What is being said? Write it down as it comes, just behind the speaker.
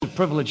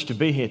privilege to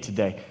be here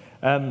today.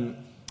 And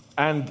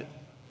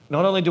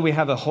not only do we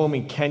have a home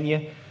in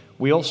Kenya,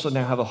 we also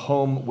now have a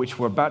home which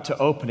we're about to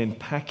open in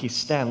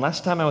Pakistan.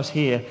 Last time I was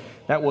here,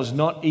 that was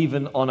not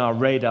even on our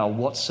radar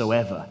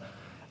whatsoever.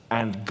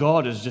 And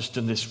God has just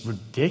done this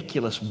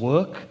ridiculous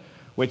work,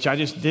 which I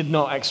just did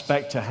not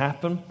expect to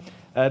happen.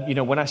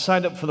 When I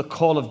signed up for the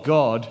call of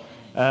God,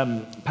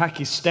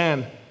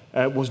 Pakistan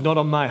was not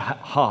on my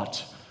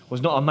heart,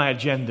 was not on my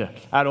agenda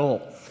at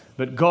all.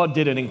 But God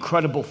did an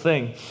incredible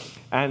thing.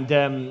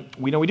 And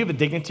we do the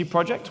Dignity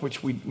Project,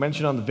 which we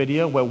mentioned on the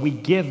video, where we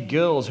give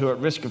girls who are at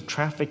risk of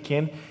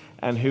trafficking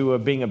and who are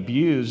being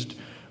abused,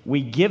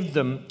 we give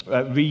them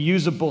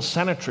reusable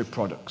sanitary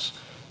products.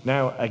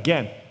 Now,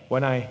 again,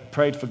 when I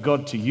prayed for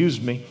God to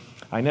use me,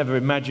 I never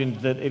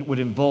imagined that it would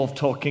involve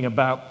talking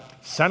about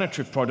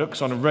sanitary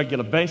products on a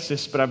regular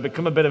basis, but I've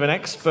become a bit of an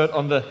expert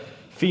on the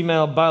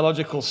female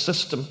biological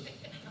system.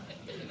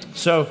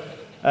 So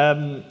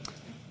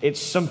it's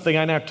something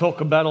I now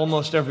talk about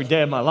almost every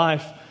day of my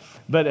life.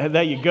 But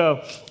there you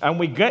go. And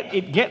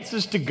it gets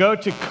us to go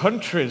to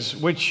countries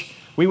which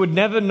we would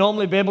never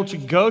normally be able to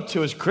go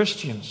to as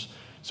Christians.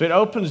 So it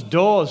opens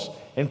doors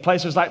in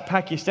places like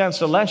Pakistan.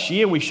 So last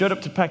year we showed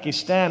up to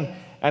Pakistan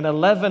and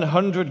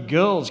 1,100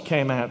 girls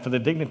came out for the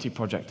Dignity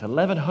Project.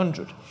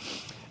 1,100.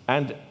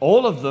 And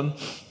all of them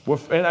were,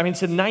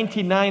 it's a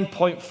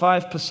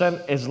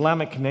 99.5%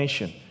 Islamic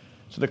nation.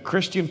 So the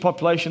Christian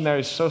population there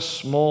is so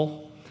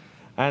small,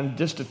 and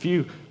just a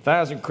few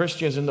thousand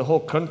Christians in the whole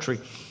country.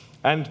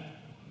 And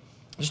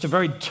just a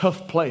very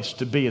tough place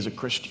to be as a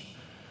Christian.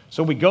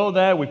 So we go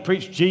there, we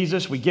preach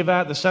Jesus, we give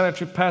out the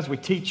sanitary pads, we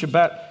teach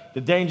about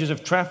the dangers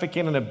of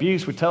trafficking and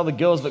abuse, we tell the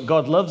girls that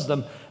God loves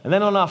them, and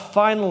then on our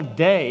final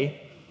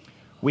day,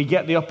 we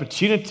get the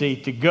opportunity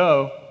to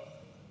go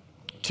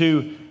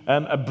to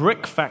a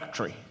brick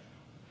factory.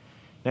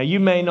 Now, you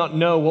may not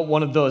know what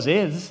one of those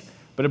is,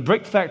 but a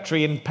brick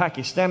factory in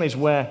Pakistan is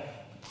where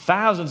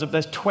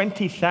there's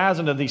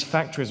 20,000 of these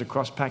factories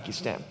across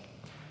Pakistan.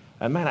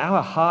 And man,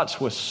 our hearts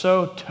were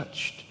so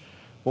touched.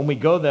 When we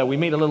go there, we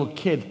meet a little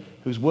kid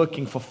who's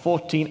working for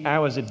 14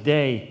 hours a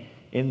day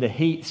in the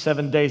heat,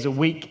 7 days a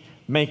week,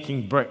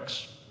 making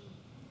bricks.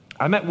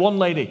 I met one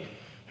lady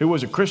who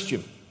was a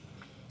Christian.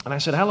 And I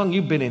said, how long have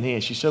you been in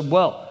here? She said,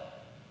 well,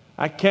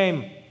 I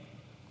came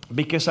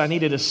because I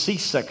needed a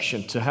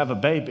C-section to have a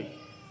baby.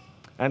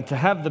 And to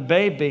have the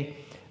baby,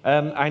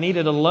 I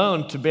needed a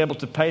loan to be able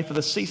to pay for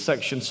the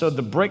C-section. So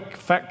the brick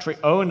factory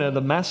owner,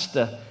 the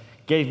master,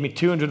 gave me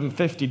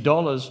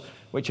 $250,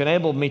 which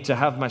enabled me to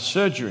have my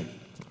surgery.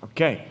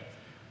 Okay.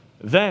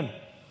 Then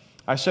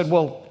I said,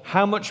 well,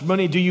 how much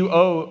money do you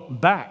owe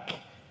back?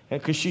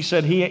 Because she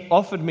said he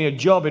offered me a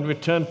job in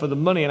return for the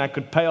money and I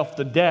could pay off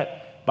the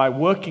debt by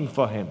working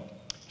for him.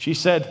 She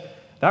said,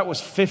 that was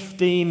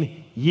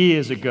 15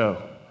 years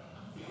ago.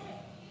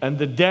 And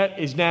the debt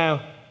is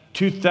now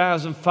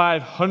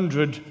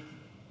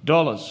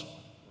 $2,500.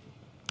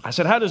 I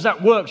said, how does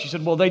that work? She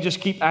said, well, they just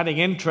keep adding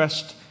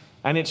interest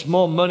and it's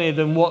more money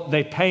than what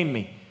they pay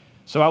me.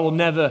 So I will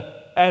never,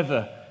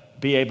 ever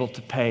be able to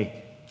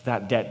pay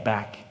that debt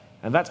back.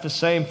 And that's the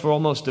same for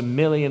almost 1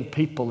 million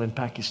people in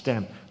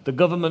Pakistan. The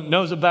government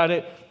knows about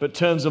it, but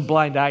turns a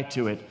blind eye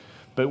to it.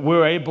 But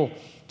we're able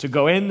to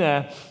go in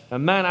there.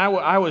 And man,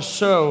 I was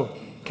so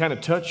kind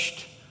of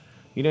touched.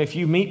 If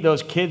you meet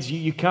those kids,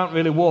 you can't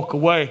really walk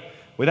away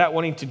without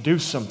wanting to do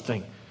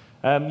something.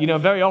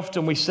 Very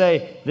often we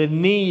say the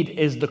need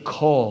is the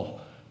call.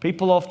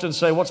 People often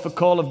say, what's the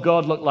call of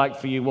God look like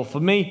for you? Well,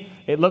 for me,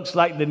 it looks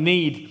like the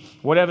need,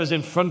 whatever's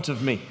in front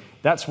of me.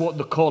 That's what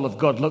the call of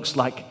God looks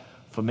like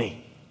for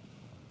me.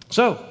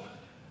 So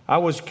I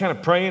was kind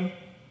of praying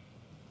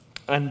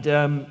and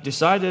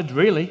decided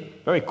really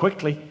very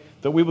quickly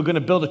that we were going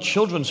to build a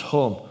children's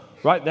home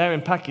right there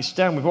in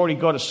Pakistan. We've already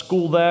got a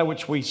school there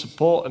which we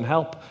support and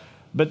help,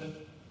 but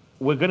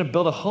we're going to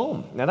build a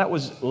home. Now that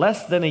was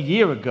less than a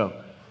year ago.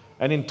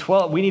 And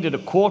we needed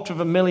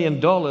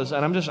 $250,000,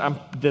 and I'm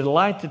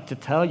delighted to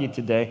tell you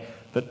today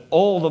that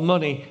all the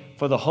money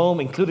for the home,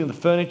 including the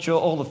furniture,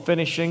 all the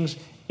finishings,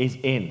 is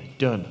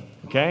done.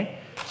 Okay?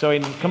 So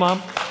come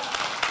on.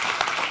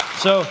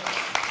 So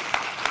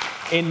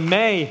in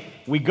May,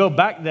 we go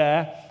back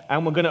there,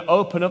 and we're going to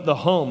open up the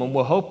home, and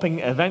we're hoping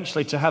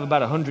eventually to have about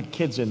 100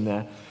 kids in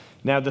there.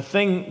 Now, the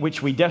thing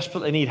which we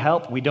desperately need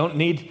help, we don't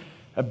need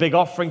a big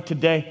offering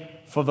today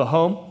for the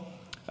home.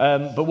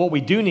 But what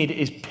we do need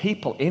is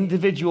people,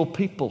 individual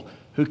people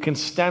who can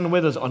stand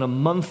with us on a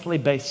monthly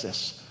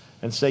basis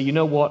and say, you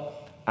know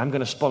what, I'm going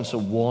to sponsor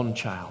one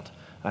child.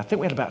 And I think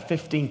we had about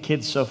 15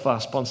 kids so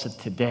far sponsored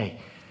today.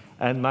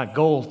 And my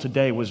goal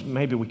today was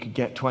maybe we could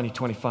get 20,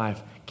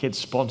 25 kids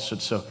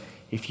sponsored. So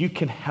if you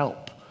can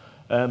help,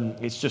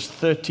 it's just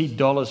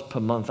 $30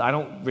 per month. I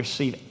don't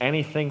receive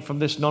anything from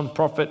this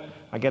nonprofit.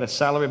 I get a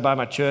salary by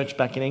my church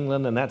back in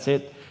England, and that's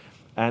it.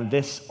 And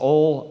this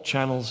all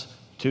channels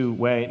to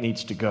where it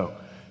needs to go.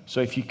 So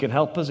if you can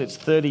help us, it's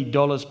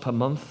 $30 per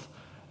month.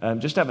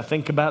 Just have a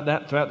think about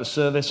that throughout the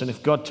service, and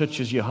if God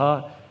touches your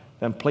heart,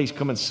 then please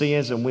come and see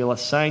us, and we'll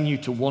assign you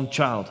to one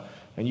child,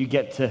 and you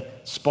get to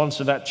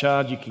sponsor that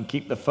child. You can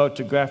keep the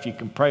photograph. You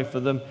can pray for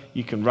them.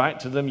 You can write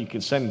to them. You can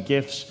send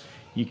gifts.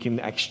 You can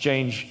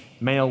exchange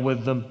mail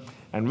with them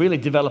and really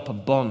develop a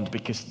bond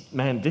because,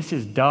 man, this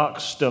is dark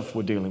stuff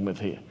we're dealing with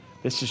here.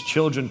 This is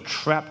children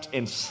trapped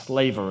in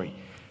slavery.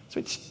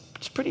 So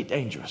it's pretty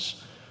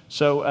dangerous.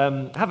 So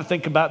have a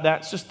think about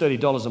that. It's just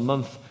 $30 a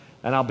month,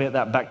 and I'll be at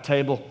that back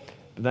table.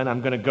 But then I'm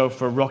going to go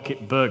for a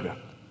rocket burger.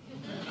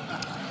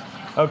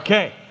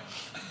 Okay.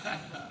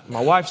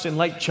 My wife's in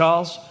Lake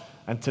Charles,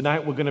 and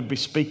tonight we're going to be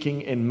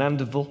speaking in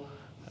Mandeville,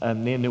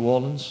 near New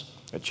Orleans,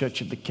 at Church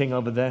of the King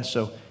over there.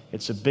 So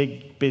it's a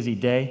big, busy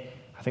day.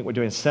 I think we're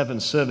doing 7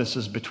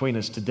 services between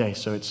us today,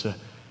 so it's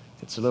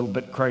a little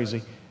bit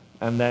crazy.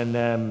 And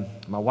then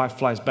my wife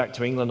flies back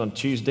to England on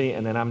Tuesday,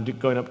 and then I'm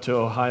going up to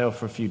Ohio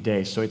for a few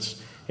days. So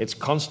it's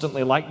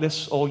constantly like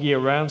this all year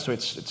round, so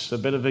it's a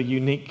bit of a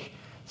unique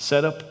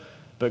setup,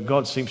 but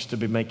God seems to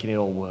be making it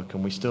all work,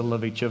 and we still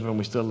love each other, and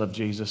we still love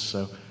Jesus,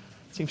 so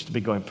it seems to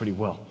be going pretty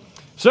well.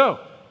 So,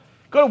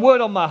 got a word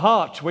on my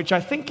heart, which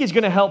I think is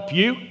going to help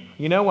you.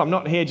 You know, I'm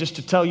not here just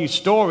to tell you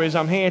stories.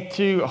 I'm here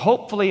to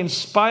hopefully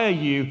inspire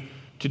you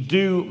to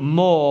do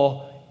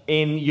more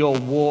in your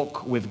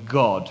walk with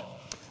God.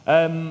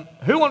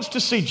 Who wants to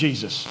see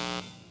Jesus?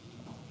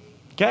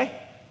 Okay?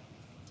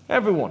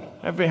 Everyone.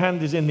 Every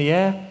hand is in the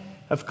air.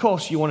 Of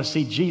course you want to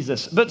see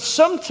Jesus. But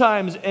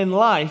sometimes in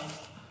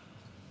life,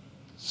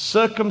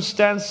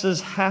 circumstances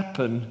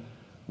happen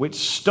which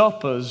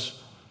stop us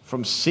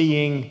from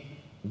seeing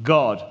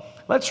God.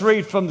 Let's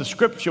read from the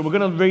scripture. We're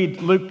going to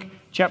read Luke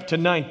chapter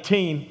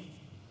 19.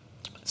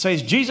 It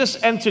says,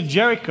 Jesus entered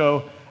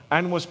Jericho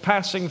and was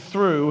passing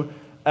through.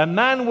 A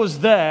man was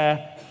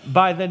there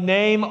by the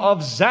name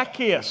of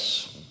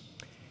Zacchaeus.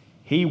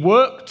 He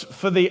worked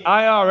for the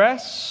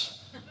IRS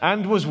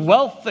and was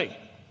wealthy.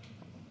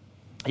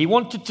 He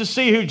wanted to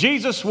see who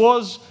Jesus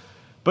was,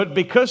 but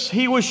because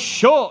he was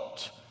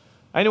short.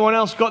 Anyone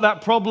else got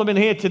that problem in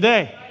here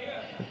today?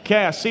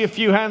 Okay, I see a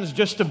few hands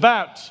just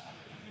about.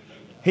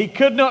 He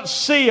could not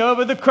see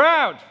over the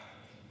crowd.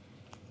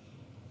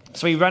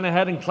 So he ran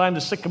ahead and climbed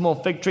a sycamore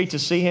fig tree to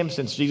see him,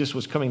 since Jesus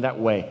was coming that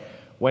way.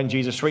 When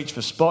Jesus reached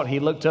the spot, he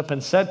looked up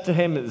and said to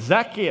him,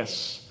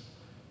 Zacchaeus,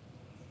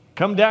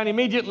 come down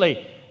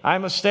immediately. I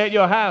must stay at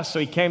your house. So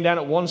he came down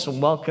at once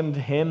and welcomed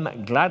him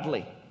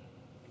gladly.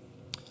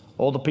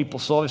 All the people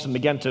saw this and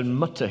began to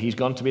mutter, he's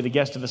gone to be the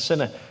guest of a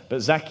sinner.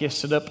 But Zacchaeus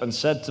stood up and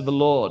said to the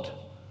Lord,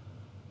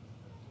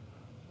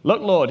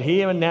 look, Lord,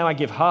 here and now I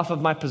give half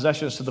of my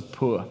possessions to the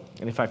poor.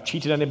 And if I've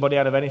cheated anybody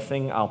out of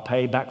anything, I'll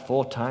pay back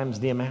 4 times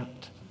the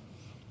amount.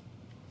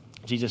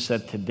 Jesus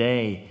said,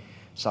 today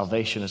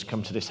salvation has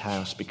come to this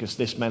house, because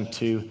this man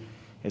too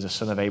is a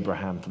son of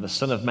Abraham. For the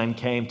Son of Man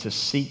came to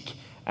seek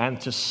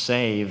and to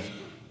save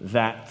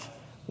that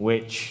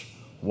which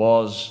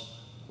was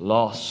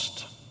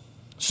lost.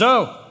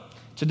 So,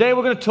 today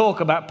we're going to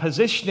talk about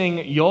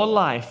positioning your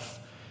life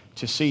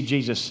to see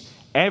Jesus.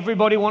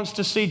 Everybody wants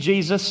to see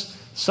Jesus.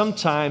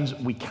 Sometimes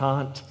we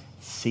can't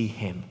see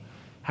him.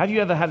 Have you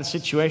ever had a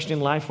situation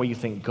in life where you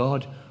think,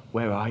 God,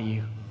 where are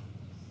you?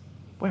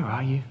 Where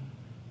are you?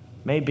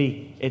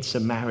 Maybe it's a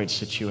marriage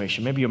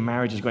situation. Maybe your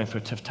marriage is going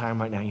through a tough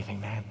time right now. You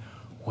think, man,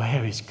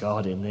 where is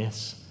God in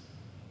this?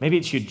 Maybe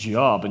it's your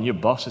job and your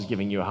boss is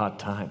giving you a hard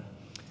time.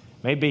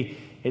 Maybe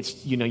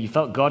it's, you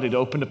felt God had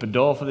opened up a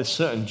door for this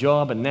certain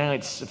job, and now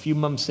it's a few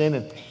months in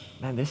and,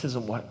 man, this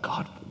isn't what,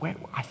 God, where,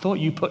 I thought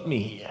you put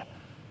me here.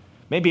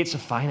 Maybe it's a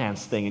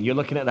finance thing and you're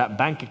looking at that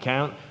bank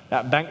account,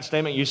 that bank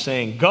statement, you're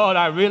saying, God,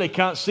 I really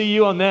can't see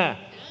you on there.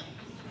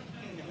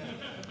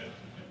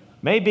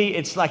 Maybe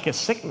it's like a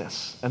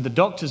sickness and the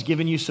doctor's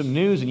giving you some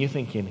news and you're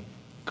thinking,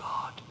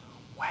 God,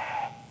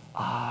 where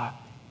are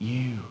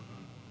you?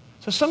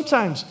 So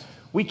sometimes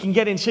we can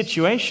get in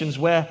situations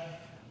where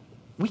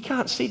we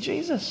can't see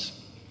Jesus.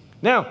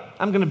 Now,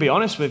 I'm going to be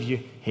honest with you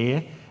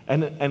here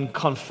and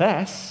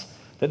confess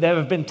that there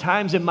have been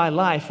times in my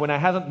life when I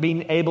haven't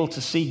been able to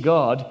see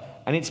God,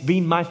 and it's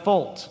been my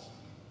fault.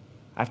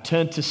 I've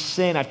turned to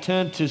sin. I've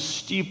turned to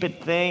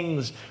stupid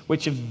things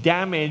which have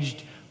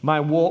damaged my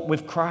walk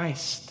with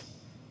Christ.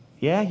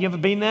 Yeah, you ever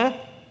been there?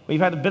 Where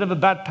you've had a bit of a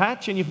bad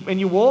patch in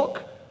your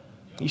walk?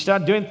 You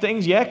start doing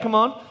things, yeah, come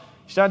on.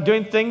 You start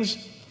doing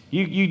things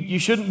you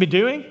shouldn't be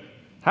doing.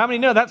 How many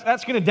know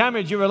that's going to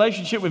damage your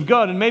relationship with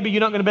God, and maybe you're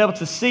not going to be able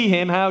to see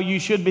him how you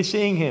should be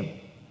seeing him.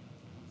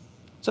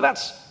 So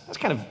that's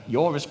kind of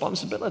your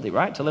responsibility,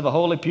 right? To live a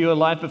holy, pure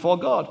life before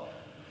God.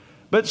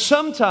 But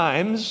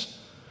sometimes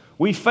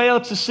we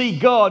fail to see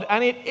God,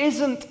 and it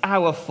isn't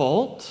our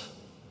fault.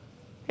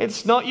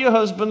 It's not your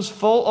husband's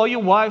fault or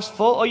your wife's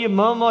fault or your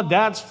mom or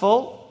dad's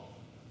fault.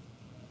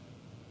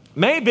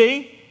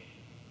 Maybe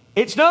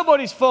it's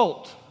nobody's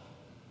fault.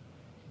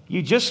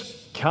 You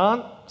just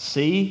can't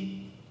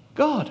see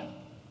God.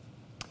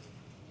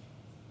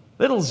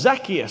 Little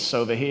Zacchaeus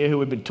over here, who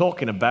we've been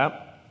talking about,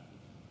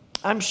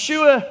 I'm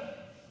sure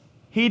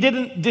he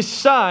didn't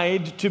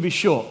decide to be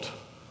short.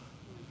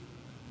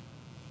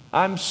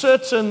 I'm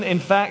certain, in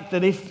fact,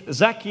 that if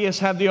Zacchaeus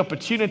had the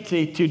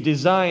opportunity to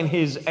design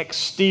his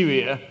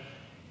exterior,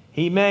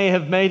 he may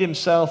have made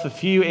himself a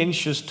few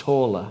inches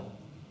taller.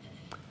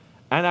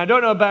 And I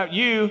don't know about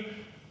you,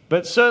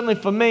 but certainly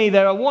for me,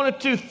 there are one or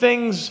two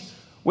things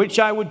which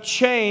I would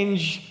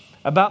change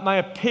about my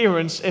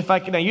appearance if I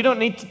can. Now, you don't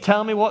need to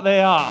tell me what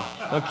they are,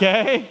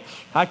 okay?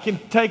 I can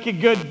take a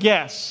good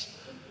guess.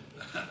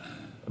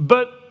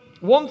 But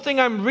one thing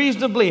I'm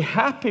reasonably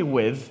happy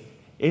with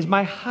is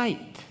my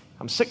height.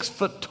 I'm 6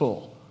 foot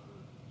tall.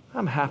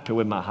 I'm happy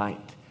with my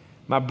height.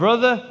 My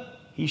brother,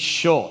 he's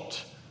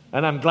short,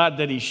 and I'm glad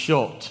that he's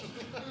short.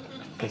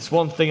 It's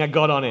one thing I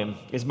got on him,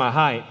 is my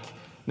height.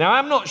 Now,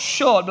 I'm not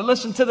short, but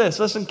listen to this.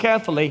 Listen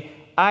carefully.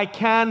 I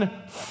can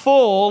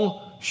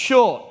fall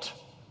short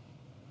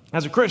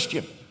as a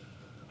Christian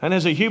and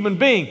as a human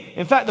being.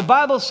 In fact, the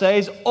Bible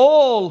says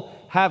all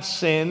have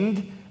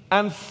sinned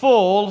and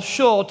fall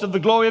short of the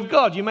glory of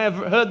God. You may have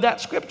heard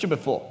that scripture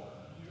before.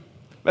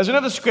 There's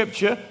another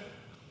scripture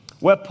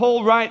where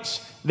Paul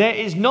writes, there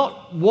is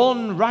not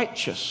one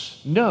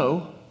righteous.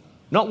 No,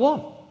 not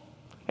one.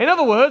 In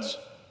other words,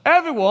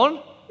 everyone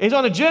is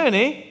on a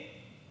journey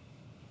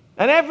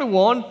and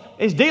everyone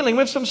is dealing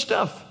with some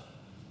stuff.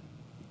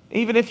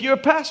 Even if you're a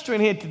pastor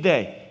in here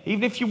today,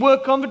 even if you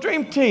work on the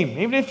dream team,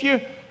 even if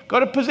you've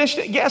got a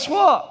position, guess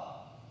what?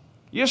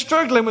 You're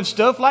struggling with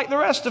stuff like the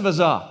rest of us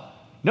are.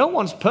 No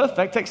one's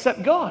perfect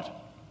except God.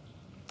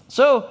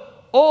 So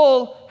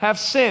all have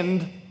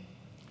sinned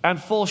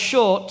and fall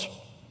short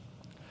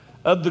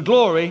of the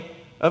glory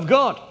of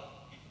God.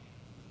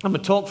 I'm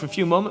going to talk for a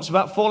few moments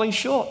about falling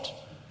short.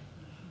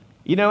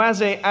 You know,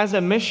 as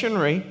a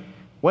missionary,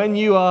 when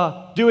you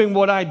are doing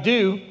what I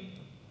do,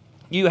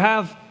 you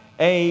have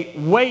a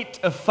weight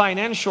of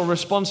financial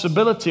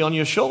responsibility on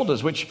your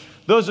shoulders, which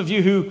those of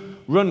you who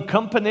run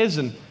companies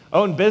and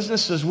own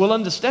businesses will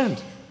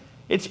understand.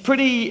 It's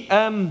pretty,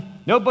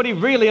 nobody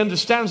really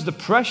understands the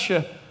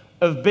pressure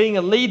of being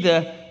a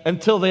leader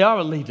until they are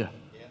a leader.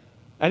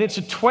 And it's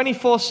a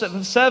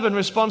 24/7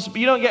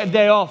 responsibility. You don't get a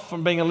day off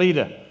from being a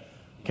leader,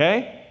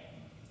 okay?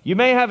 You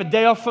may have a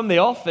day off from the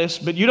office,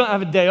 but you don't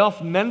have a day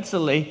off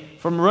mentally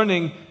from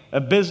running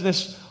a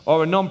business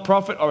or a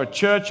non-profit or a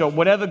church or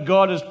whatever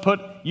God has put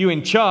you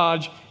in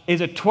charge is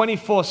a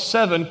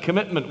 24/7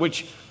 commitment,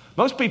 which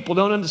most people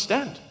don't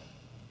understand.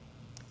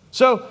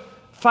 So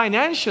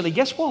financially,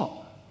 guess what?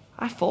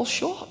 I fall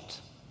short.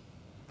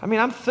 I mean,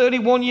 I'm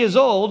 31 years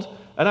old,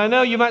 and I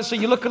know you might say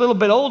you look a little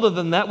bit older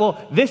than that.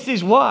 Well, this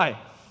is why,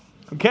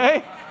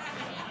 okay?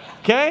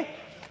 Okay?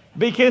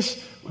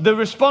 Because the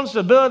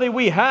responsibility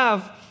we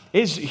have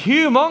is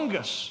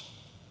humongous.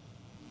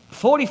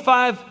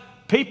 45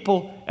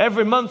 people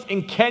every month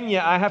in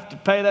Kenya, I have to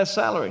pay their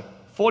salary.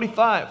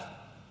 45.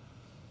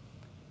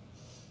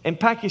 In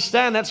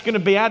Pakistan, that's going to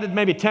be added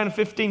maybe 10,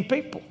 15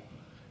 people.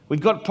 We've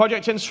got a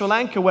project in Sri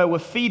Lanka where we're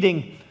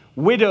feeding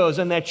widows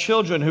and their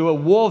children who are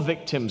war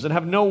victims and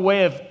have no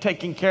way of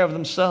taking care of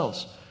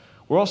themselves.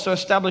 We're also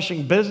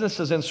establishing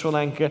businesses in Sri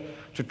Lanka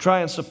to try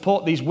and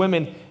support these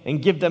women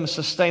and give them a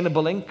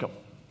sustainable income.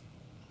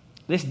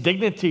 This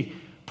Dignity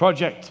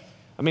project,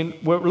 I mean,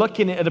 we're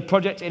looking at a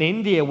project in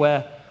India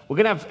where we're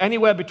going to have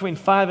anywhere between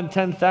 5,000 and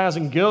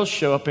 10,000 girls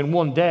show up in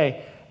one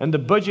day, and the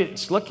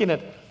budget's looking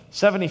at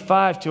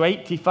 $75,000 to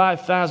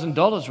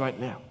 $85,000 right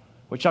now,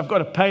 which I've got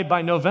to pay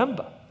by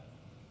November.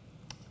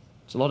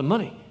 It's a lot of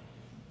money.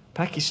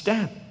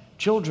 Pakistan,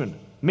 children,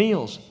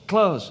 meals,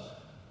 clothes,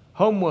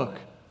 homework,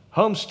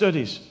 home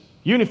studies,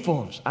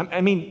 uniforms,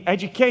 I mean,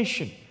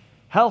 education,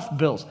 health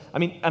bills. I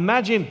mean,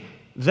 imagine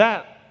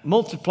that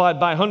multiplied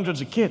by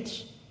hundreds of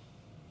kids.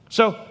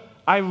 So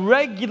I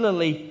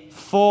regularly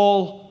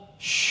fall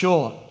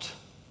short.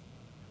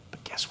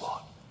 But guess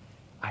what?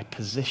 I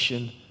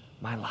position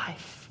my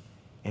life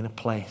in a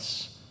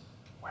place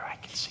where I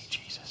can see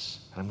Jesus.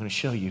 And I'm going to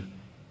show you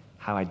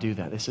how I do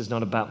that. This is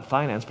not about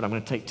finance, but I'm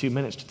going to take 2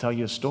 minutes to tell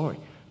you a story.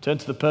 Turn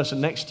to the person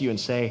next to you and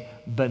say,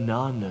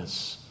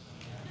 bananas.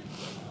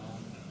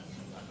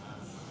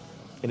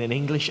 In an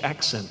English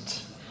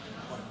accent.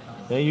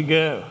 There you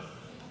go.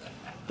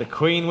 The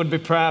Queen would be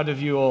proud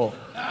of you all.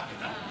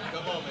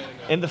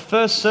 In the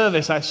first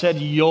service, I said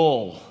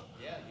y'all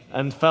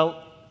and felt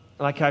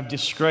like I've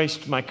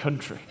disgraced my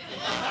country.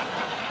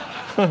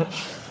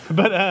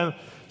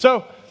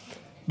 So,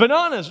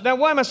 bananas. Now,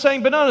 why am I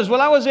saying bananas?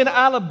 Well, I was in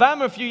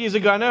Alabama a few years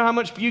ago. I know how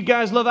much you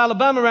guys love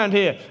Alabama around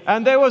here.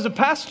 And there was a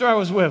pastor I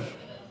was with.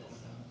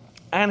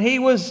 And he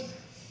was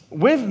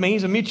with me.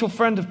 He's a mutual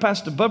friend of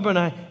Pastor Bubba and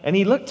I. And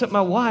he looked at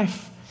my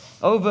wife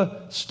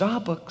over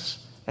Starbucks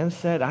and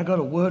said, I got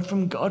a word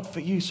from God for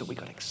you. So we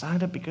got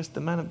excited because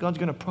the man of God's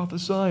going to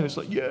prophesy. And it's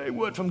like, yay,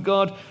 word from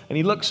God. And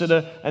he looks at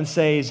her and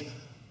says,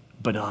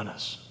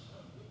 bananas.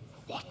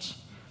 What?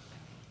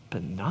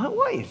 Banana?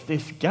 What is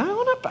this guy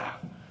on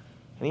about?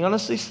 And he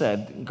honestly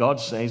said, God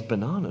says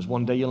bananas.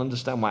 One day you'll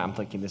understand why. I'm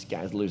thinking this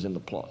guy's losing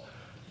the plot.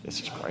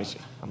 This is crazy.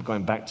 I'm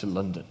going back to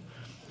London.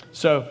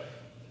 So,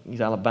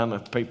 these Alabama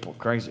people,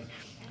 crazy.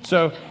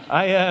 So,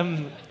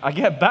 I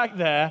get back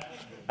there,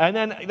 and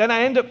then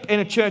I end up in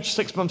a church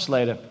 6 months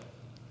later,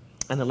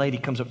 and the lady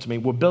comes up to me.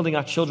 We're building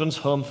our children's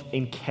home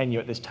in Kenya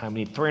at this time.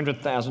 We need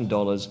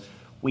 $300,000.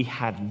 We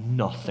had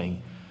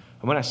nothing.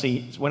 And when I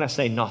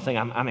say nothing,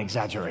 I'm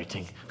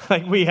exaggerating.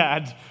 Like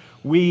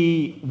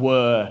we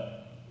were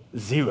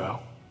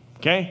zero,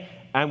 okay?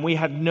 And we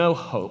had no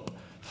hope.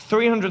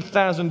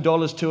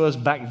 $300,000 to us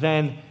back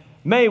then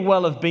may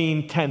well have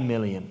been 10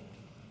 million.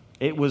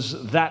 It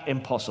was that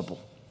impossible.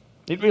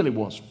 It really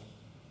was.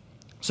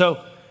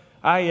 So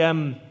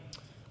I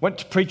went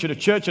to preach at a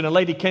church, and a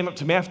lady came up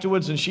to me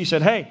afterwards, and she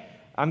said, hey,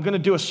 I'm going to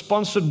do a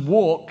sponsored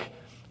walk,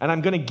 and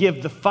I'm going to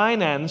give the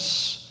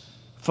finance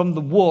from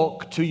the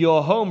walk to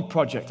your home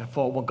project. I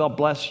thought, well, God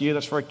bless you.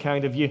 That's very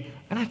kind of you.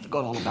 And I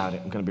forgot all about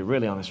it. I'm going to be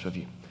really honest with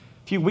you.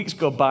 A few weeks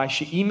go by,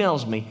 she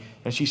emails me,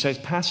 and she says,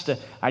 Pastor,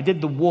 I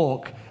did the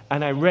walk,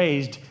 and I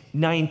raised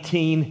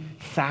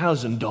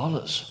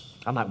 $19,000.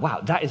 I'm like, wow,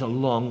 that is a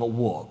long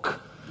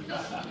walk.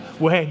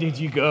 Where did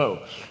you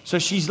go? So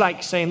she's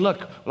like saying, look,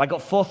 well, I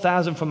got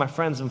 $4,000 from my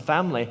friends and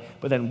family,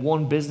 but then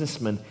one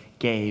businessman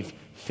gave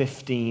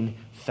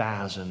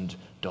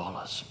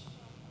 $15,000.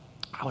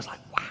 I was like,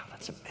 wow,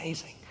 that's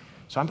amazing.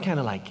 So I'm kind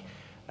of like,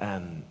 I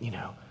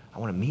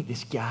want to meet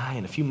this guy.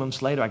 And a few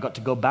months later, I got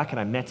to go back and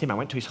I met him. I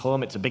went to his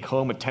home. It's a big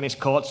home with tennis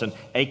courts and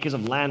acres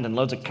of land and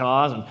loads of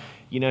cars. And,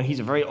 he's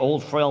a very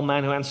old, frail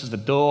man who answers the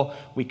door.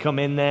 We come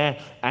in there.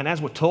 And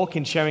as we're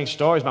talking, sharing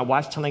stories, my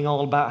wife's telling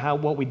all about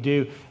what we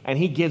do. And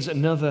he gives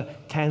another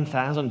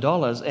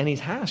 $10,000 in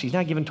his house. He's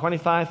now given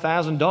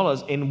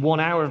 $25,000 in 1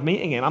 hour of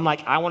meeting him. I'm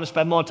like, I want to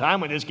spend more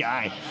time with this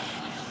guy.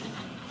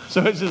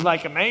 So it's just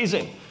like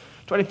amazing.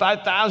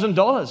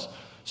 $25,000.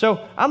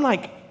 So I'm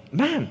like,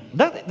 man,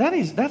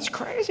 that's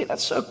crazy.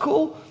 That's so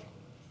cool.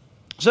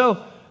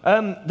 So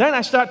then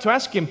I start to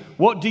ask him,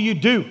 what do you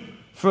do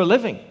for a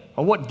living?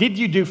 Or what did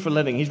you do for a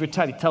living? He's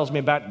retired. He tells me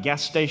about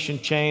gas station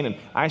chain and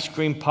ice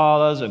cream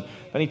parlors. And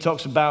then he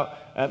talks about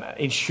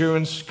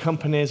insurance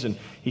companies. And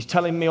he's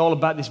telling me all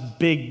about this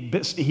big,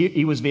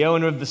 he was the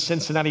owner of the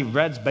Cincinnati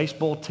Reds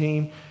baseball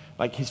team.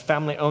 Like his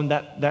family owned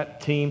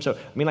that team. So,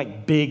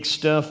 like big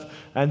stuff.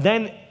 And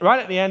then right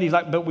at the end, he's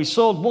like, but we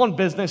sold one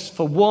business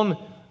for $1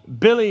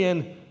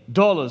 billion.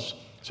 I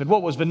said,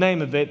 what was the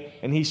name of it?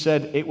 And he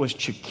said, it was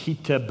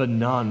Chiquita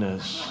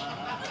Bananas.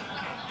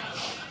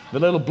 The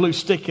little blue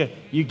sticker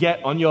you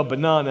get on your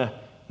banana.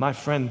 My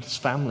friend's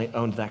family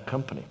owned that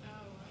company.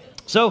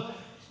 So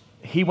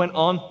he went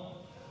on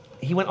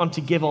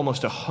to give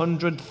almost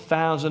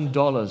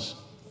 $100,000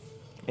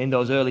 in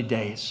those early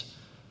days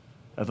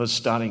of us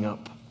starting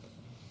up.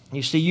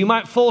 You see, you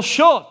might fall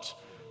short,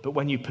 but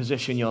when you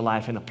position your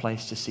life in a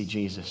place to see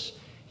Jesus,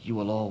 you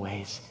will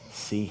always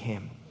see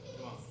him.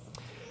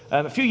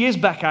 A few years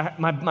back,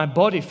 my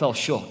body fell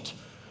short.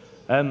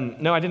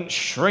 No, I didn't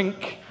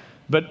shrink,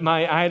 but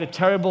I had a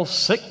terrible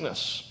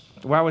sickness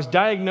where I was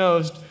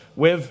diagnosed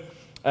with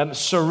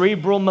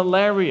cerebral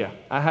malaria.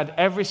 I had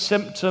every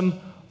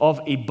symptom of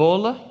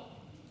Ebola.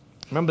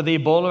 Remember the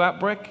Ebola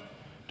outbreak?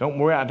 Don't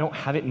worry, I don't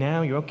have it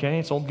now. You're okay.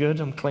 It's all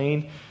good. I'm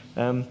clean.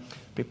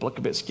 People look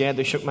a bit scared.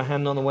 They shook my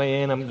hand on the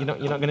way in. You're not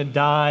going to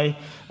die.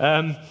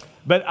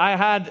 But I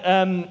had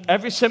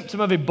every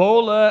symptom of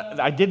Ebola.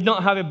 I did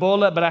not have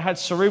Ebola, but I had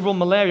cerebral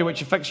malaria,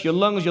 which affects your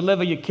lungs, your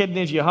liver, your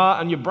kidneys, your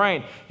heart, and your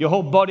brain. Your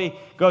whole body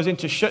goes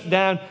into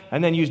shutdown,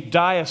 and then you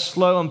die a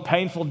slow and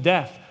painful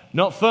death.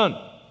 Not fun.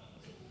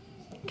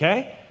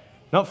 Okay?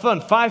 Not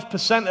fun.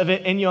 5% of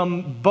it in your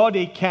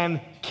body can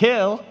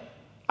kill.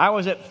 I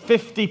was at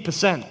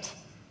 50%.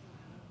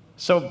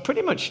 So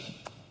pretty much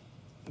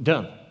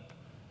done.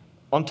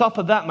 On top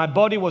of that, my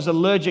body was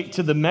allergic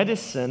to the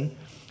medicine,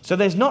 so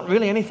there's not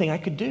really anything I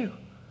could do.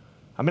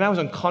 I was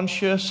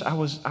unconscious. I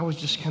was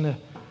just kind of,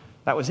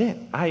 that was it.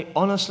 I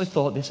honestly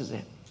thought, this is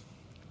it.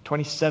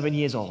 27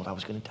 years old, I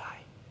was going to die.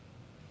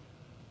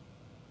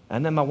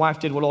 And then my wife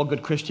did what all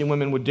good Christian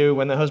women would do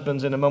when their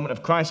husband's in a moment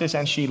of crisis,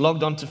 and she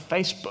logged onto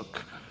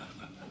Facebook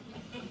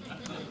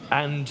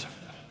and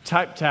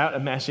typed out a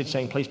message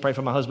saying, please pray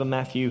for my husband,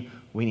 Matthew.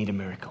 We need a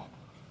miracle.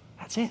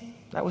 That's it.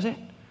 That was it.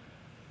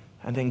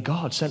 And then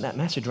God sent that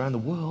message around the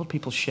world.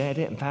 People shared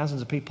it, and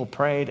thousands of people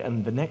prayed.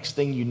 And the next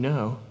thing you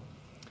know,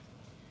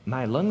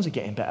 my lungs are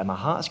getting better. My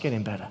heart's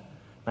getting better.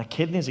 My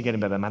kidneys are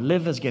getting better. My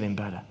liver's getting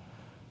better.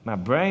 My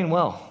brain,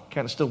 well,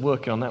 kind of still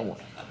working on that one.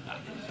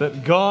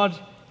 But God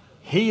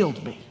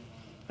healed me.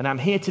 And I'm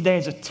here today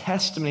as a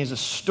testimony, as a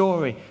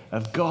story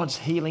of God's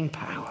healing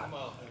power.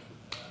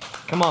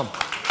 Come on.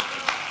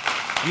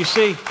 You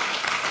see,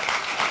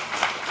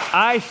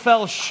 I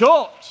fell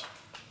short,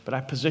 but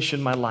I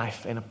positioned my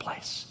life in a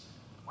place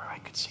where I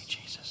could see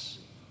Jesus.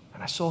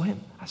 And I saw him.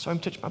 I saw him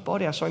touch my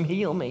body. I saw him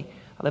heal me.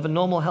 I live a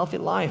normal, healthy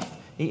life,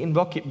 eating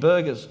rocket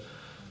burgers.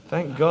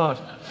 Thank God.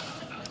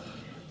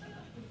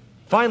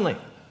 Finally,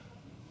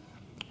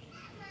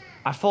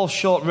 I fall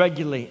short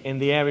regularly in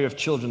the area of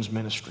children's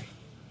ministry.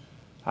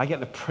 I get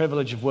the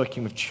privilege of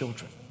working with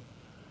children.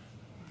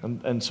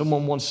 And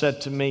someone once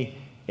said to me,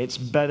 it's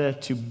better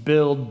to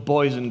build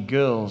boys and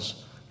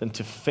girls than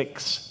to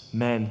fix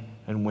men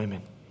and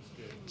women.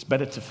 It's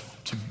better to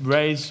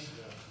raise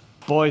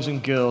boys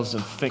and girls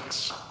than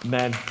fix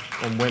men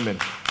and women.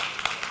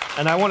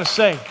 And I want to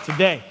say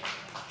today,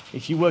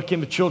 if you work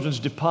in the children's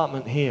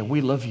department here,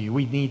 we love you,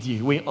 we need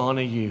you, we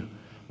honor you.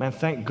 Man,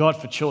 thank God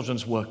for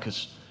children's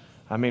workers.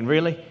 I mean,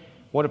 really,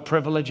 what a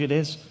privilege it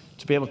is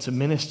to be able to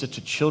minister to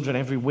children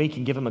every week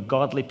and give them a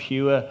godly,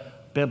 pure,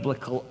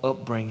 biblical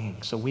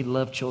upbringing. So we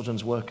love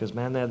children's workers,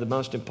 man. They're the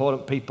most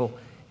important people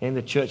in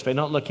the church. They're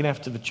not looking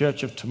after the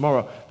church of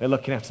tomorrow. They're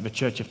looking after the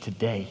church of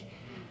today.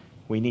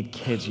 We need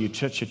kids. You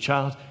touch your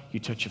child, you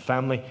touch your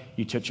family,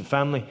 you touch your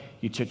family,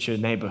 you touch your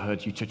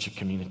neighborhood, you touch your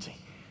community.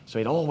 So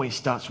it always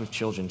starts with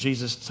children.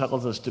 Jesus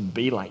tells us to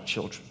be like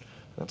children.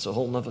 That's a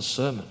whole nother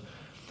sermon.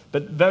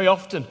 But very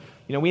often,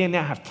 we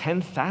now have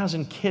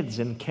 10,000 kids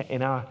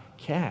in our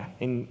care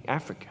in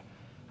Africa.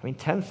 I mean,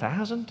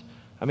 10,000?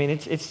 I mean,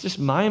 it's just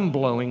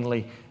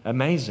mind-blowingly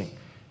amazing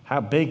how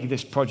big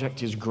this project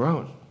has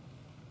grown.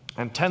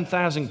 And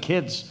 10,000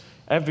 kids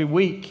every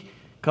week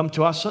come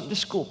to our Sunday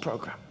school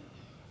program,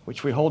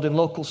 which we hold in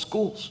local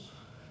schools.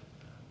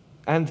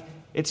 And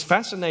it's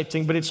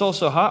fascinating, but it's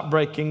also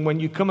heartbreaking when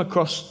you come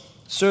across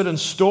certain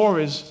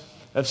stories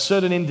of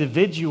certain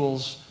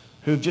individuals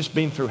who've just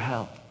been through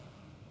hell.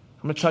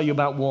 I'm going to tell you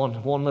about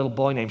one little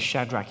boy named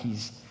Shadrach.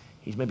 He's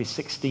maybe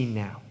 16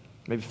 now,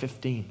 maybe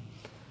 15.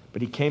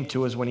 But he came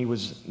to us when he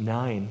was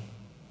 9.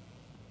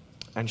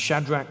 And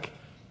Shadrach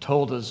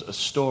told us a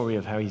story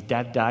of how his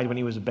dad died when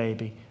he was a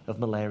baby of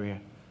malaria.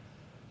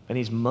 And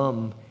his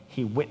mum,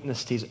 he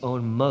witnessed his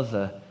own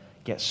mother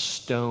get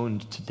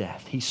stoned to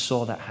death. He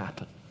saw that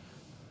happen.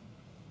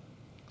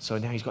 So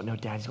now he's got no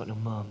dad, he's got no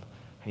mum.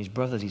 And his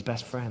brother's his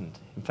best friend.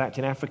 In fact,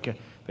 in Africa,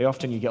 very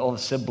often you get all the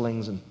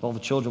siblings and all the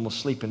children will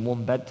sleep in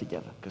one bed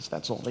together because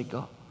that's all they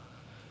got.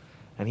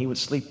 And he would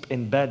sleep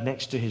in bed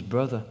next to his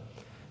brother.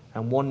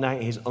 And one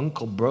night his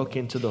uncle broke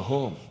into the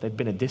home. There'd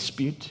been a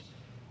dispute,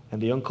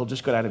 and the uncle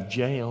just got out of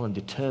jail and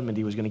determined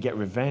he was going to get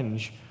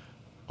revenge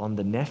on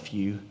the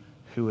nephew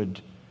who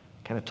had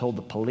kind of told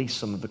the police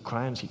some of the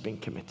crimes he'd been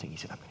committing. He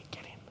said, I'm going to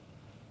get him.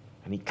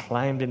 And he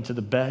climbed into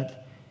the bed.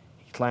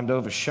 He climbed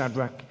over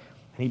Shadrach,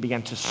 and he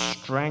began to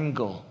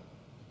strangle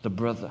the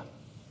brother.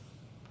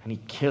 And he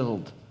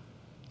killed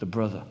the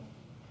brother.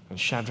 And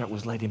Shadrach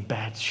was laid in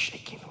bed,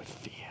 shaking with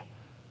fear,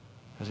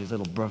 as his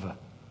little brother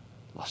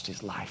lost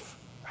his life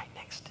right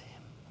next to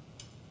him.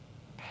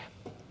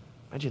 Man,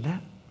 imagine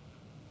that.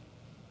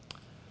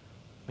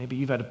 Maybe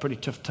you've had a pretty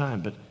tough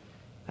time, but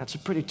that's a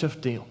pretty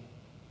tough deal.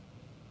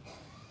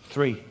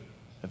 3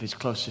 of his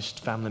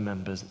closest family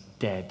members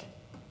dead.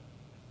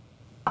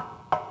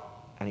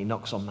 And he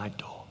knocks on my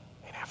door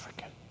in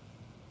Africa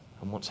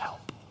and wants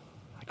help.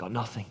 I got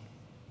nothing.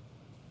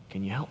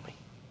 Can you help me?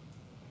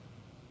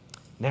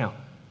 Now,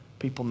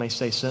 people may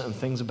say certain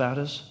things about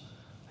us.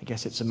 I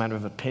guess it's a matter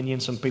of opinion.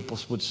 Some people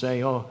would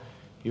say, oh,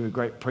 you're a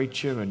great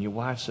preacher and your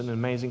wife's an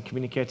amazing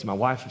communicator. My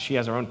wife, she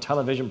has her own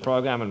television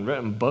program and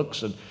written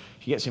books and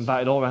she gets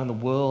invited all around the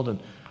world and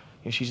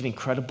she's an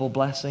incredible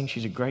blessing.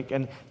 She's a great,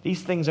 and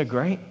these things are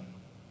great.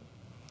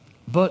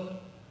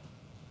 But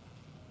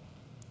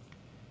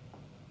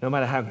no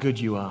matter how good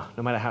you are,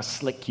 no matter how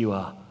slick you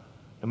are,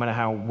 no matter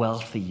how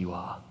wealthy you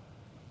are,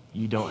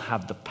 you don't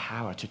have the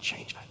power to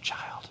change that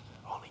child.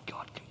 Only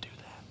God can do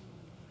that.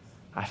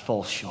 I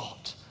fall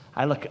short.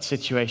 I look at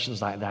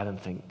situations like that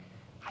and think,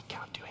 I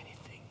can't do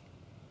anything.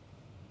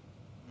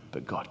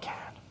 But God can,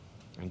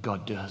 and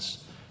God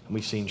does. And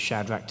we've seen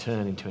Shadrach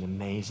turn into an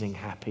amazing,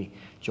 happy,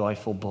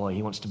 joyful boy.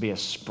 He wants to be a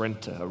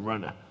sprinter, a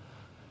runner.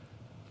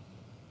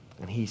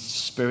 And he's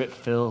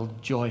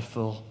spirit-filled,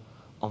 joyful,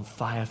 on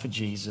fire for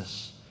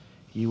Jesus.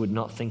 You would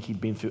not think he'd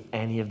been through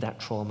any of that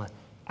trauma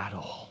at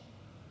all.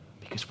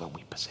 Because when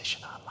we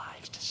position our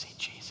lives to see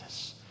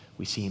Jesus,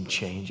 we see him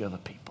change other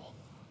people.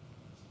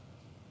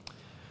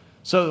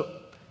 So,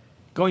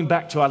 going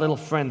back to our little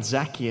friend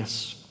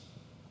Zacchaeus,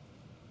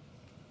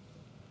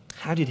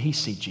 how did he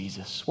see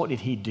Jesus? What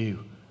did he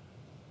do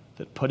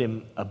that put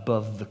him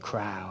above the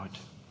crowd?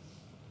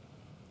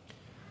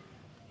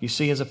 You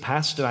see, as a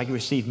pastor, I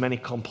receive many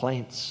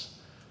complaints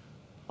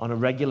on a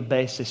regular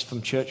basis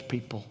from church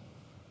people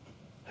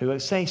who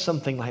say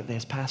something like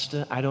this: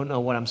 Pastor, I don't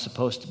know what I'm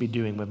supposed to be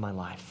doing with my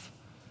life.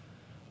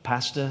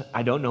 Pastor,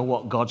 I don't know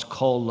what God's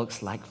call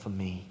looks like for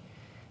me.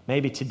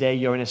 Maybe today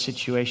you're in a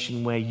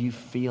situation where you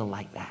feel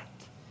like that.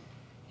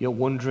 You're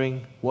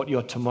wondering what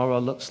your tomorrow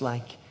looks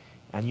like,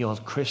 and your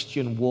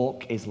Christian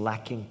walk is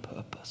lacking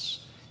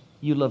purpose.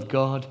 You love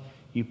God,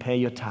 you pay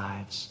your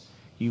tithes,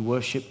 you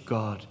worship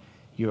God,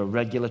 you're a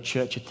regular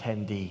church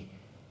attendee,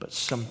 but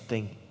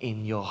something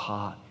in your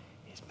heart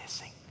is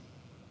missing.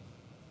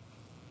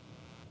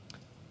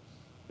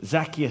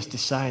 Zacchaeus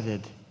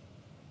decided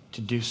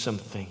to do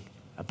something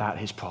about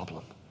his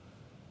problem.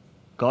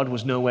 God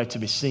was nowhere to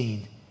be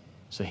seen,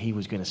 so he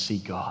was going to see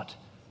God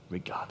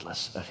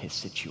regardless of his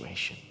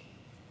situation.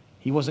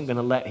 He wasn't going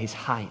to let his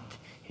height,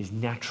 his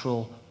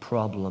natural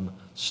problem,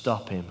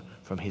 stop him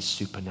from his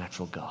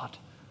supernatural God.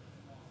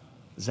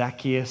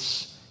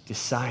 Zacchaeus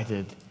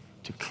decided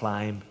to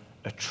climb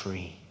a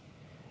tree.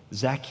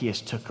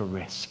 Zacchaeus took a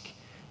risk.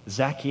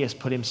 Zacchaeus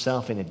put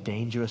himself in a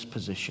dangerous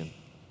position.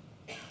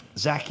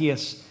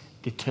 Zacchaeus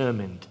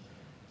determined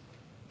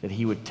that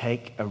he would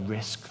take a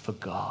risk for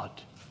God,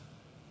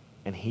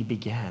 and he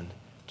began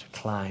to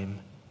climb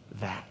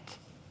that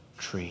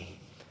tree.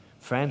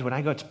 Friend, when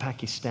I go to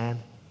Pakistan,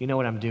 you know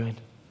what I'm doing?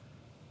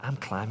 I'm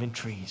climbing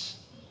trees.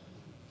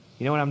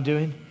 You know what I'm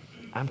doing?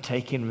 I'm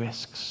taking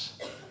risks.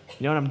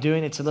 You know what I'm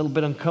doing? It's a little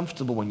bit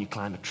uncomfortable when you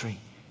climb a tree.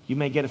 You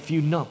may get a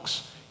few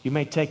knocks. You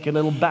may take a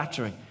little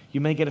battering.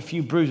 You may get a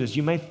few bruises.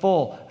 You may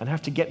fall and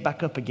have to get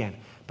back up again.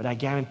 But I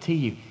guarantee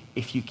you,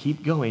 if you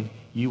keep going,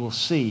 you will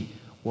see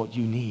what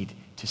you need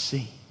to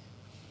see.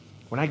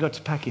 When I go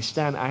to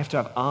Pakistan, I have to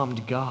have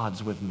armed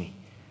guards with me.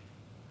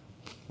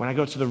 When I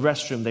go to the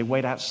restroom, they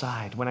wait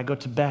outside. When I go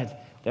to bed,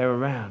 they're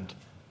around.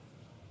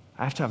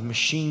 I have to have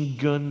machine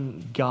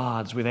gun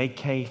guards with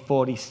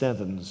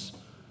AK-47s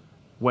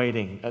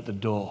waiting at the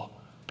door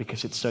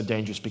because it's so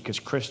dangerous, because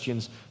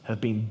Christians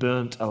have been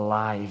burnt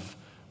alive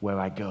where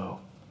I go.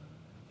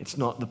 It's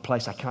not the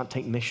place. I can't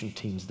take mission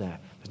teams there.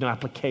 There's no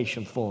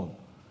application form.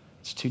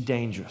 It's too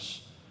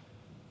dangerous.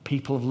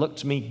 People have looked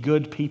to me,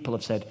 good people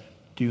have said,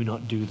 do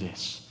not do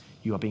this.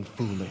 You are being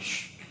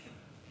foolish.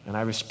 And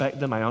I respect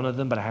them, I honor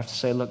them, but I have to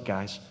say, look,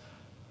 guys,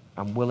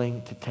 I'm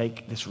willing to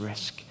take this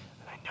risk.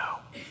 And I know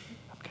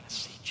I'm going to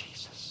see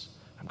Jesus.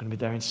 I'm going to be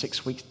there in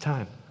 6 weeks'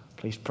 time.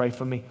 Please pray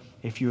for me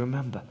if you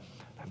remember.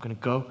 I'm going to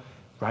go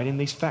right in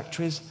these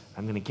factories.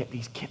 I'm going to get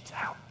these kids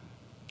out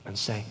and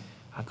say,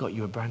 I've got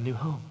you a brand new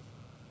home.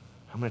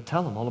 I'm going to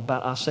tell them all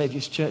about Our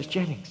Savior's Church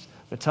Jennings.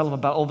 I'm going to tell them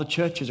about all the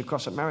churches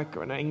across America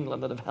and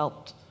England that have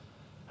helped.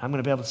 I'm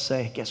going to be able to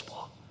say, guess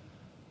what?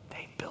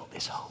 They built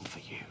this home for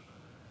you.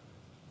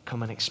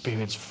 Come and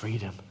experience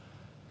freedom.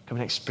 Come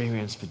and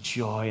experience the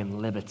joy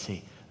and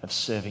liberty of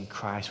serving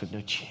Christ with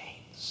no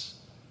chains.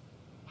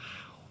 Wow,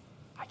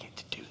 I get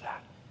to do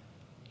that.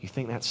 You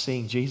think that's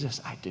seeing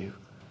Jesus? I do.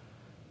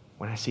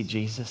 When I see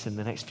Jesus in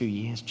the next few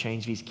years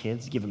change these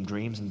kids, give them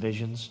dreams and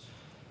visions,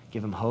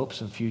 give them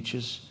hopes and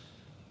futures,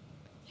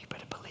 you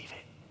better believe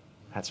it.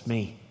 That's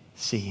me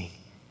seeing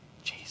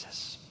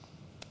Jesus.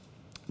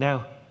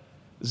 Now,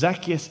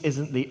 Zacchaeus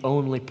isn't the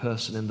only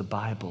person in the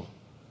Bible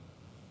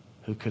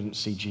who couldn't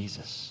see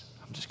Jesus.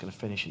 I'm just going to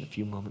finish in a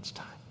few moments'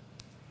 time.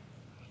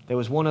 There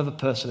was one other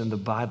person in the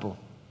Bible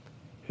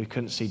who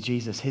couldn't see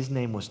Jesus. His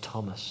name was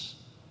Thomas.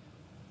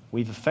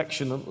 We've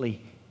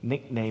affectionately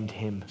nicknamed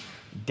him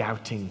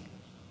Doubting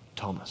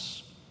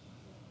Thomas.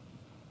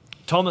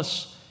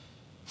 Thomas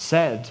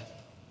said,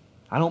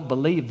 I don't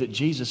believe that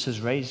Jesus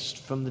is raised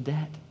from the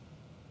dead.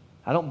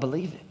 I don't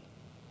believe it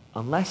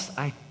unless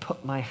I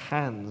put my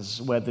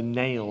hands where the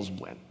nails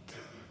went.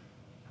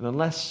 And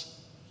unless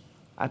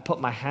I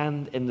put my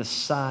hand in the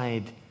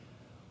side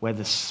where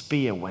the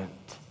spear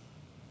went,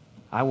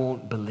 I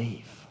won't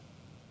believe.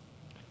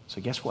 So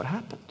guess what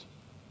happened?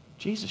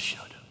 Jesus showed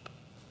up.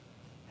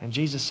 And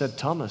Jesus said,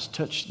 Thomas,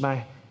 touch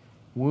my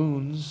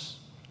wounds.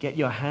 Get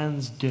your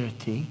hands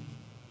dirty.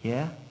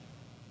 Yeah?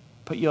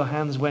 Put your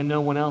hands where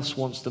no one else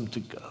wants them to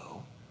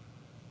go.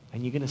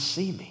 And you're going to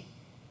see me.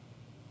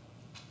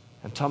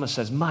 And Thomas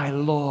says, my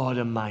Lord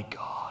and my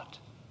God.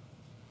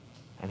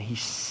 And he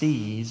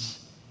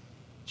sees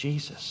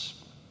Jesus.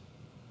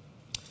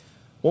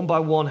 One by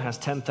One has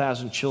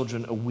 10,000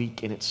 children a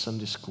week in its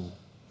Sunday school.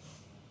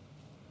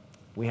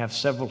 We have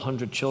several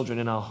hundred children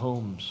in our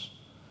homes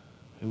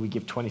who we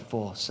give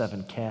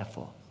 24/7 care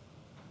for.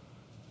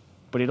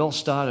 But it all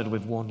started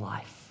with one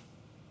life.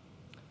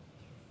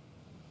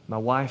 My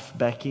wife,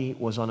 Becky,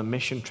 was on a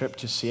mission trip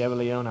to Sierra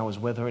Leone. I was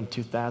with her in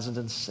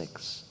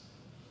 2006.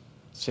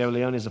 Sierra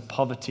Leone is a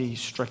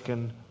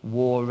poverty-stricken,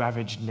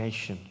 war-ravaged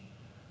nation,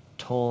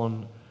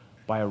 torn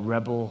by a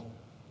rebel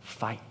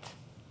fight,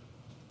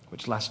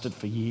 which lasted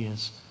for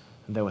years,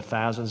 and there were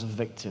thousands of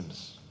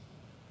victims.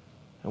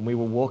 And we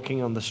were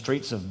walking on the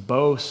streets of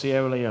Bo,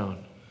 Sierra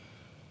Leone,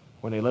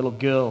 when a little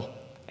girl,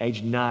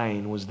 aged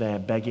 9, was there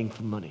begging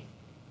for money.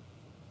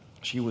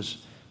 She was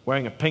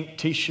wearing a pink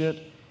t-shirt,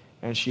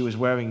 and she was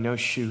wearing no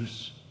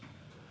shoes.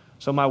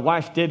 So my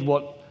wife did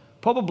what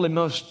probably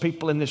most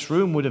people in this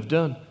room would have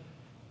done,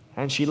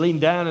 and she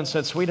leaned down and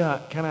said,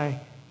 sweetheart, can I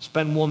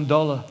spend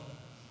 $1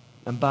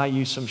 and buy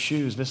you some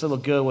shoes? This little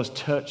girl was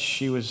touched.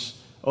 She was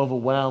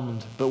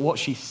overwhelmed. But what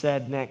she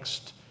said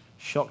next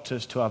shocked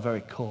us to our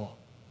very core.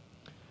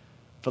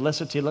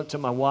 Felicity looked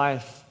at my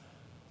wife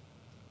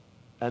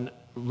and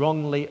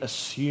wrongly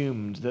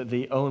assumed that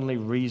the only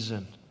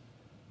reason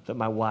that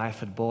my wife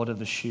had bought her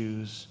the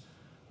shoes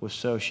was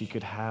so she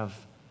could have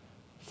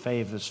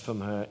favors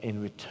from her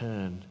in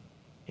return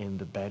in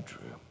the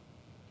bedroom.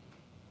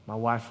 My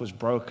wife was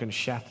broken,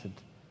 shattered,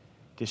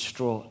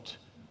 distraught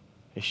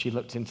as she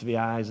looked into the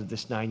eyes of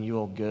this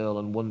 9-year-old girl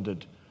and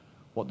wondered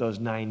what those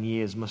 9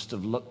 years must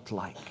have looked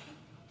like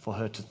for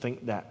her to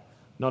think that,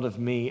 not of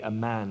me, a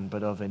man,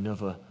 but of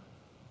another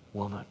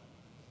woman.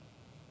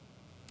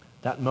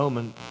 That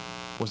moment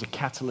was a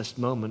catalyst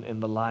moment in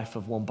the life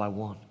of One by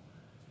One.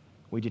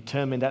 We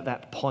determined at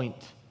that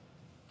point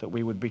that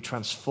we would be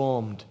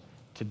transformed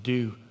to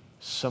do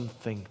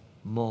something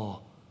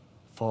more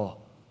for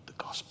the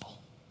gospel.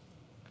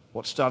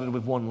 What started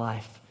with one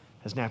life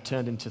has now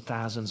turned into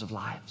thousands of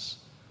lives.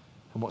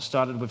 And what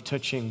started with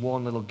touching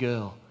one little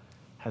girl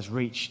has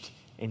reached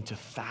into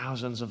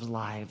thousands of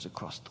lives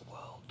across the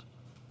world.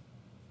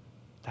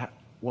 That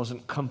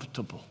wasn't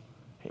comfortable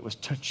It was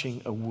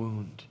touching a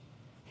wound.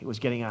 It was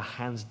getting our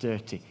hands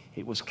dirty.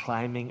 It was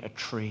climbing a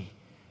tree.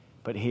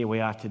 But here we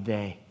are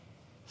today,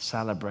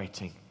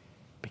 celebrating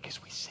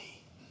because we see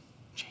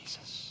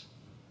Jesus.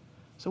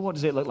 So what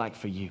does it look like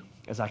for you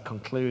as I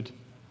conclude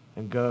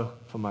and go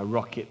for my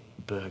rocket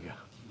burger?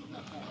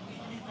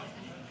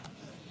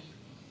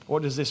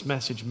 What does this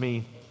message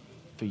mean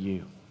for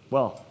you?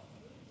 Well,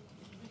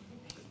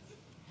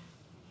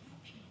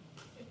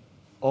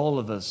 all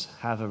of us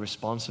have a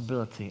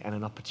responsibility and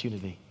an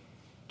opportunity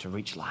to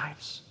reach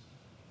lives.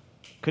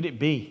 Could it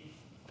be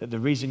that the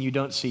reason you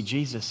don't see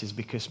Jesus is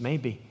because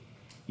maybe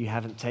you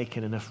haven't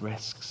taken enough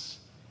risks?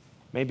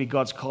 Maybe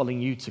God's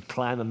calling you to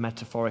climb a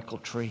metaphorical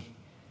tree.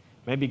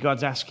 Maybe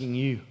God's asking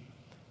you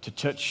to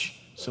touch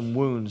some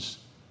wounds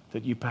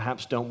that you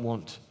perhaps don't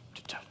want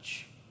to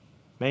touch.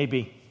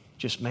 Maybe,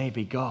 just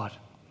maybe, God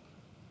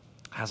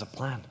has a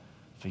plan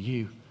for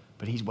you,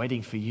 but He's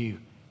waiting for you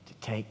to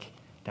take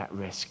that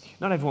risk.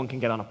 Not everyone can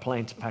get on a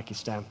plane to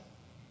Pakistan.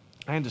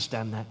 I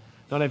understand that.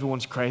 Not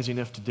everyone's crazy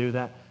enough to do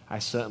that. I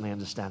certainly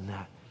understand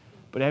that.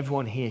 But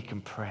everyone here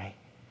can pray,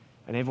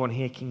 and everyone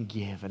here can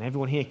give, and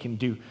everyone here can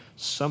do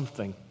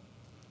something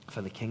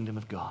for the kingdom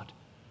of God.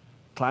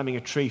 Climbing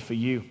a tree for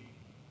you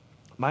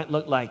might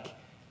look like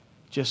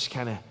just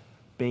kind of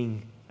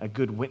being a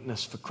good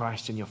witness for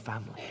Christ in your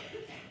family.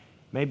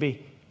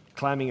 Maybe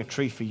climbing a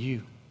tree for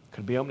you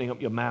could be opening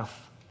up your mouth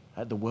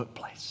at the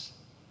workplace.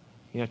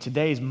 You know,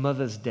 today is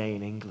Mother's Day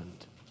in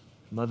England,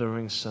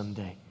 Mothering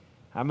Sunday.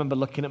 I remember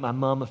looking at my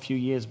mom a few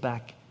years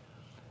back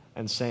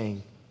and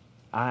saying,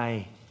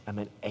 I am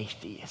an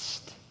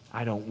atheist.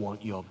 I don't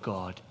want your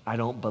God. I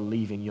don't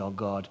believe in your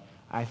God.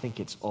 I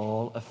think it's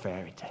all a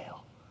fairy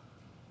tale.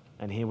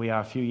 And here we are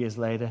a few years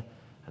later,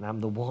 and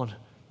I'm the one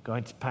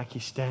going to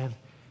Pakistan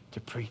to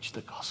preach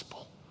the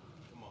gospel.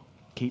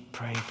 Keep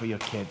praying for your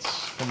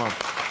kids. Come on.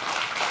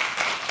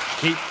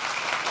 Keep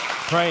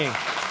praying.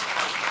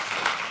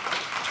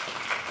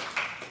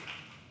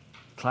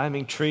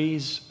 Climbing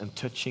trees and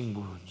touching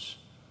wounds.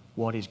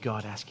 What is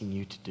God asking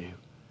you to do?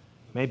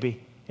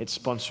 Maybe it's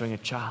sponsoring a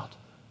child.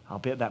 I'll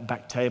be at that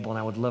back table and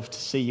I would love to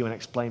see you and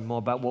explain more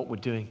about what we're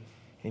doing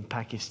in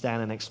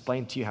Pakistan and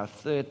explain to you how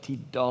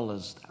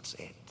 $30, that's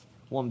it,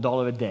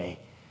 $1 a day,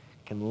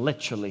 can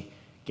literally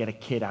get a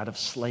kid out of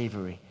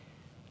slavery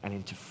and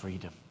into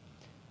freedom.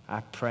 I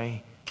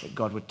pray that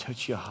God would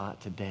touch your heart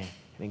today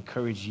and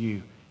encourage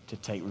you to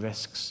take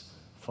risks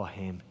for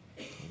Him.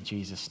 In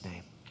Jesus'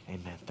 name,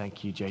 amen.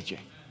 Thank you, JJ.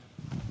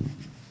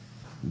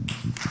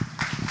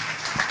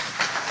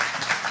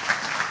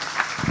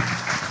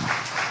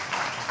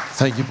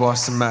 Thank you,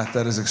 Pastor Matt.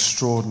 That is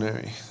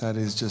extraordinary. That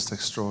is just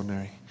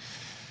extraordinary.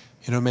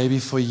 You know, maybe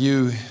for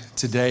you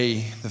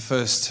today, the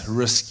first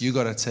risk you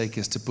got to take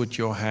is to put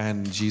your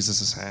hand in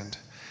Jesus' hand,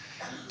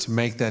 to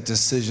make that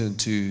decision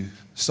to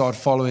start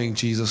following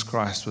Jesus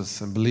Christ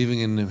with and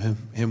believing in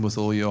Him with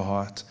all your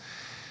heart.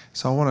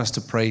 So I want us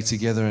to pray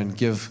together and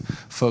give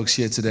folks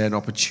here today an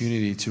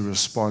opportunity to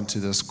respond to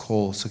this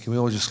call. So can we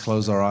all just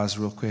close our eyes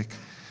real quick?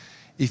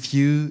 If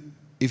you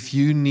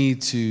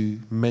need to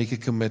make a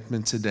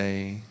commitment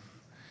today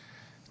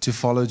to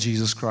follow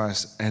Jesus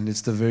Christ, and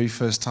it's the very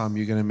first time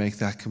you're going to make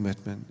that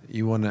commitment,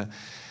 you want to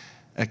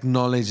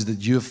acknowledge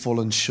that you have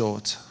fallen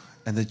short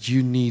and that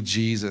you need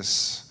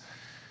Jesus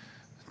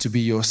to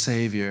be your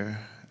Savior,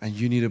 and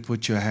you need to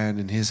put your hand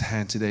in His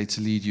hand today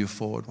to lead you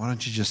forward, why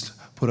don't you just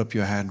put up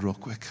your hand real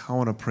quick? I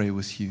want to pray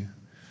with you.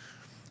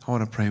 I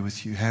want to pray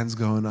with you. Hands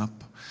going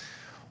up.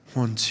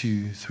 1,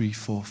 2, 3,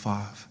 4,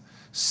 5,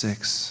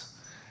 6.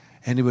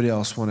 Anybody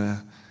else want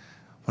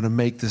to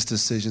make this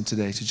decision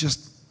today to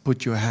just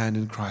put your hand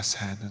in Christ's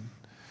hand? And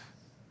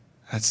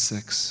that's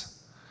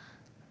 6.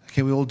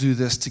 Can we all do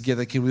this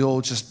together? Can we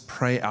all just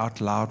pray out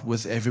loud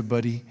with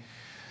everybody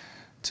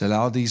to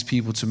allow these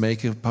people to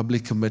make a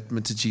public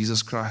commitment to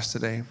Jesus Christ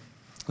today?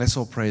 Let's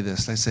all pray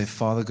this. Let's say,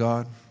 Father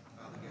God,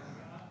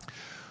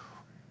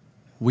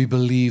 we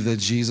believe that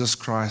Jesus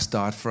Christ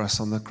died for us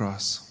on the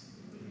cross.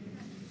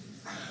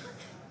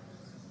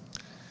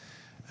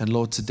 And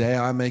Lord, today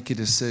I make a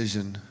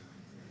decision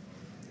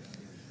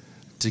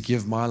to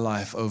give my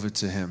life over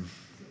to Him.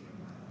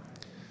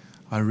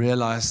 I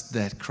realize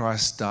that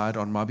Christ died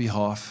on my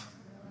behalf,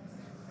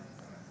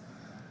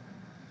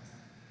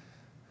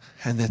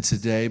 and that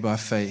today, by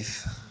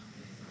faith,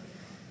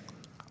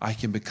 I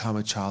can become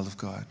a child of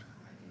God.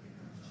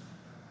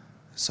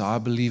 So I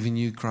believe in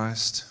you,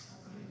 Christ,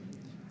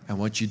 and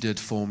what you did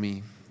for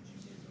me.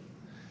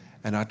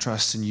 And I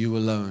trust in you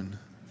alone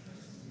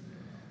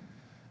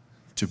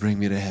to bring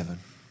me to heaven.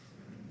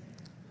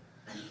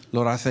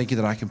 Lord, I thank you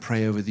that I can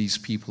pray over these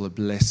people a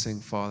blessing,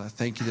 Father.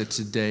 Thank you that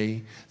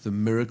today the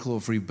miracle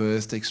of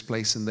rebirth takes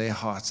place in their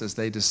hearts as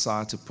they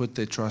decide to put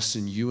their trust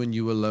in you and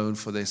you alone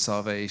for their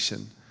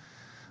salvation.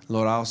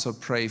 Lord, I also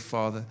pray,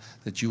 Father,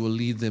 that you will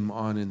lead them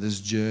on in this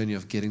journey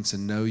of getting to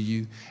know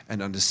you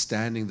and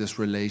understanding this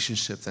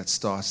relationship that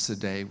starts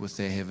today with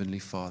their Heavenly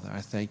Father.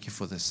 I thank you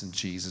for this in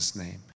Jesus' name.